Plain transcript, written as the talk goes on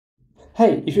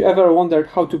Hey, if you ever wondered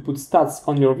how to put stats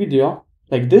on your video,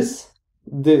 like this,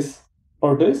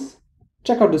 or this,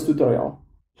 check out this tutorial.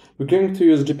 We're going to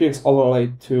use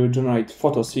GpxOverlay to generate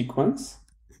photo sequence.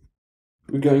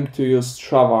 We're going to use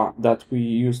Strava that we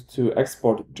use to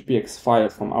export GPX file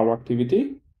from our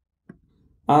activity.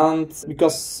 And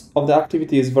because of the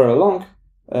activity is very long,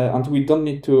 and we don't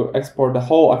need to export the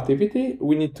whole activity,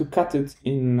 we need to cut it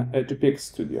in GPX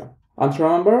Studio. And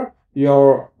remember,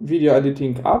 your video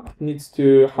editing app needs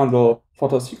to handle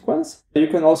photo sequence. You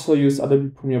can also use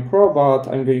Adobe Premiere Pro, but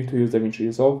I'm going to use Davinci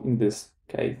Resolve in this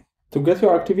case. To get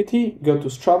your activity, go to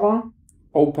Strava,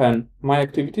 open My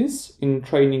Activities in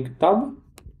Training tab,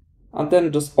 and then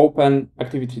just open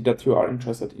activity that you are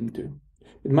interested into.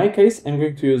 In my case, I'm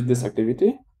going to use this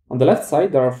activity. On the left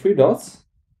side, there are 3 dots,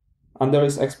 and there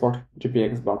is Export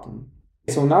GPX button.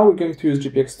 So now we're going to use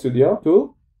GPX Studio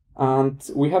tool, and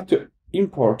we have to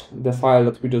import the file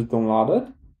that we just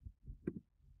downloaded.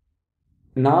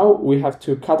 Now we have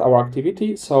to cut our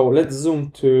activity, so let's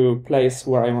zoom to place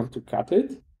where I want to cut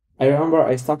it. I remember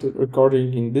I started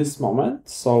recording in this moment,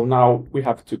 so now we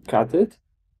have to cut it.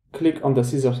 Click on the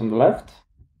scissors on the left,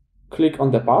 click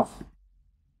on the path,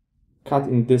 cut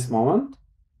in this moment.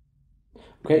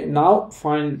 Okay, now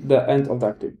find the end of the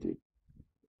activity.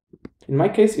 In my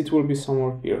case, it will be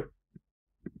somewhere here.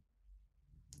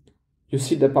 You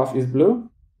see the path is blue.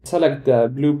 Select the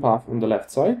blue path on the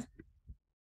left side.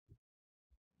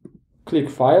 Click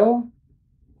File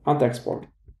and Export.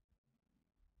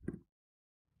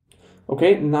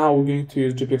 Okay, now we're going to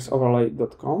use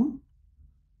GpxOverlay.com.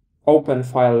 Open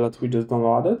file that we just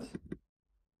downloaded.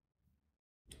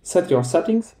 Set your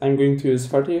settings. I'm going to use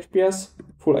 30 FPS,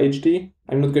 Full HD.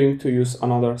 I'm not going to use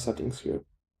another settings here.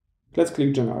 Let's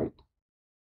click Generate.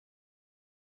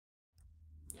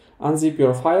 Unzip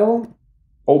your file,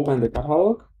 open the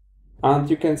catalog, and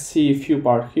you can see a few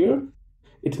parts here.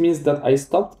 It means that I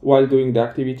stopped while doing the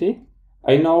activity.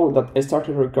 I know that I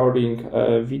started recording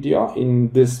a video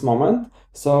in this moment,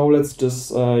 so let's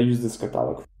just use this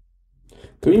catalog.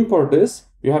 To import this,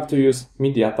 you have to use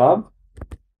Media tab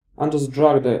and just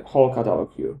drag the whole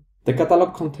catalog here. The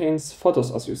catalog contains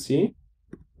photos, as you see,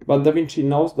 but Davinci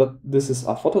knows that this is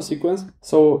a photo sequence,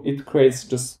 so it creates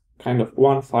just kind of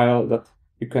one file that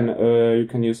you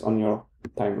can use on your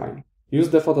timeline. Use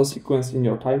the photo sequence in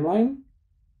your timeline.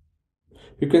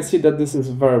 You can see that this is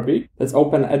very big. Let's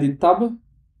open Edit tab,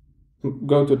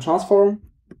 go to Transform,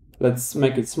 let's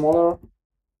make it smaller,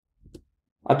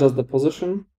 adjust the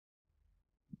position.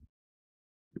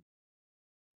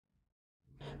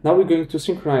 Now we're going to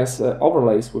synchronize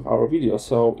overlays with our video.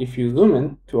 So if you zoom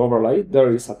in to overlay,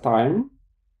 there is a time,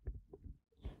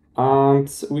 and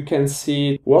we can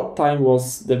see what time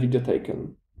was the video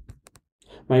taken.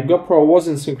 My GoPro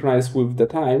wasn't synchronized with the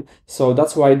time, so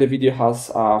that's why the video has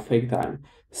a fake time.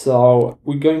 So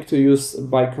we're going to use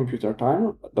by computer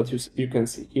time that you can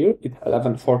see here. It's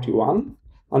 11:41,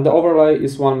 and the overlay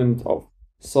is 1 minute off.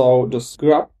 So just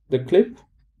grab the clip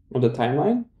on the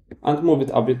timeline and move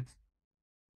it a bit.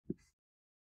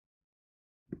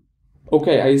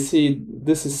 Okay, I see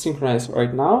this is synchronized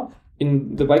right now.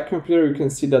 In the bike computer, you can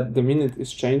see that the minute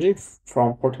is changing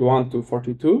from 41 to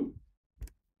 42.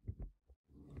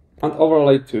 And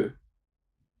overlay 2.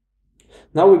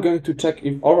 Now we're going to check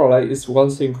if overlay is well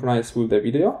synchronized with the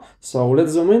video. So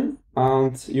let's zoom in,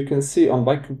 and you can see on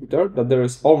bike computer that there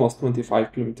is almost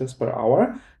 25 kilometers per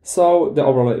hour. So the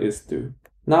overlay is 2.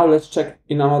 Now let's check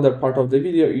in another part of the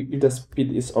video if the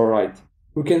speed is alright.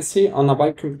 We can see on a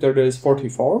bike computer there is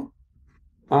 44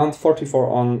 and 44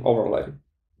 on overlay.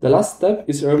 The last step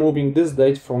is removing this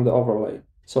date from the overlay.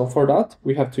 So for that,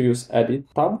 we have to use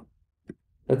Edit tab.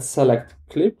 Let's select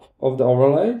clip of the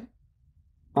overlay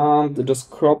and just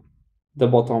crop the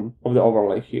bottom of the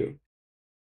overlay here.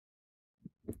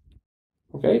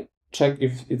 Okay, check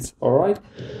if it's alright.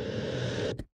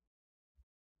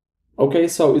 Okay,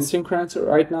 so it's synchronized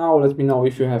right now. Let me know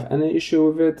if you have any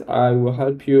issue with it. I will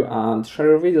help you and share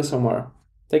your video somewhere.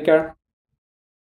 Take care.